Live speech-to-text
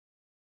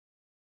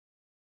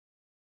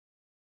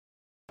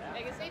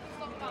Jeg kan se, du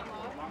står varmer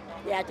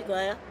op. Ja, det gør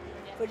jeg.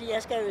 Fordi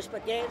jeg skal jo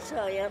spagat,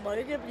 så jeg må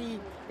ikke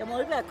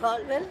være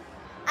kold, vel?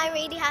 I'm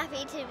really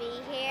happy to be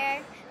here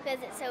because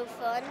it's so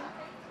fun.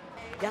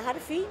 Jeg har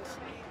det fint.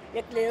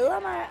 Jeg glæder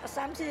mig, og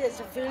samtidig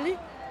selvfølgelig,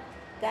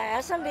 der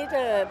er sådan lidt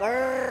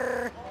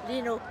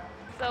lige nu.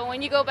 So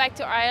when you go back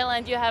to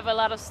Ireland, you have a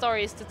lot of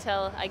stories to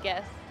tell, I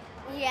guess.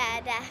 Yeah,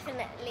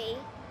 definitely.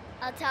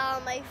 I'll tell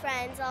all my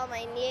friends all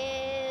my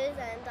news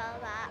and all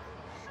that,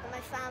 and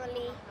my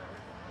family.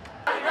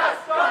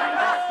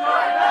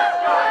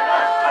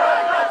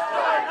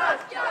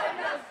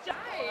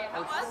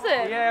 How was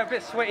it? Yeah, a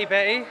bit sweaty,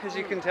 Betty, as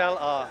you can tell.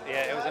 Oh,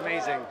 yeah, it was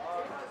amazing.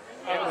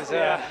 It was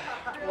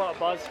What a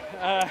buzz.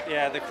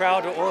 yeah, the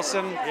crowd were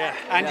awesome. Yeah.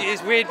 And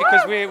it's weird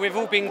because we've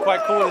all been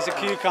quite cool as a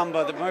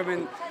cucumber. The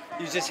moment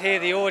you just hear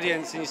the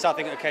audience and you start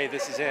thinking, okay,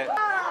 this is it.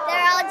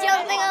 They're all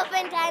jumping up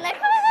and down like,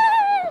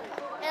 woo!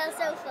 It was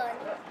so fun.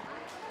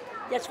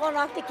 Jeg tror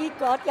nok, det gik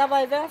godt. Jeg var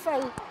i hvert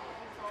fald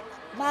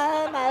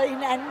meget i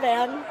en anden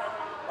verden.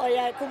 Og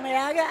jeg kunne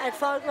mærke, at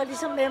folk var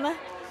ligesom med mig.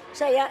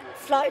 Så jeg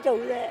fløj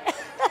derudad.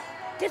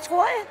 Det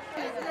tror jeg.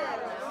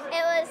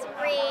 It was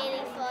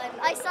really fun.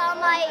 I saw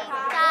my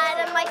dad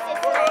and my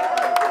sister.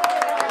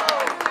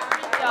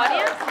 The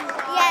audience?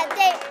 Yeah,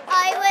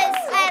 I was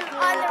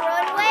on the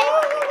runway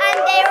and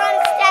they were on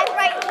a step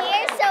right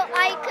here so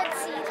I could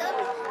see them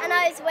and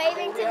I was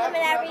waving to them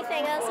and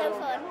everything. It was so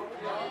fun.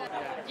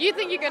 Do you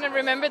think you're going to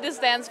remember this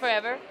dance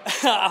forever?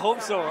 I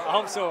hope so.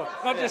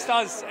 Not just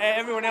us,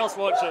 everyone else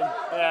watching.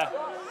 Yeah.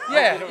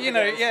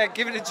 Yeah,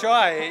 give it a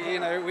try.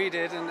 We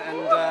did, and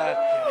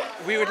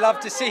we would love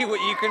to see what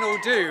you can all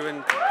do.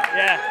 And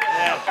Yeah.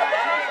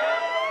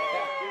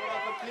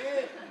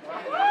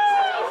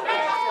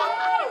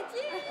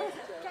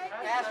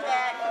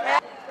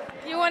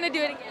 You want to do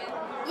it again?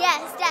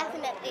 Yes,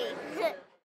 definitely.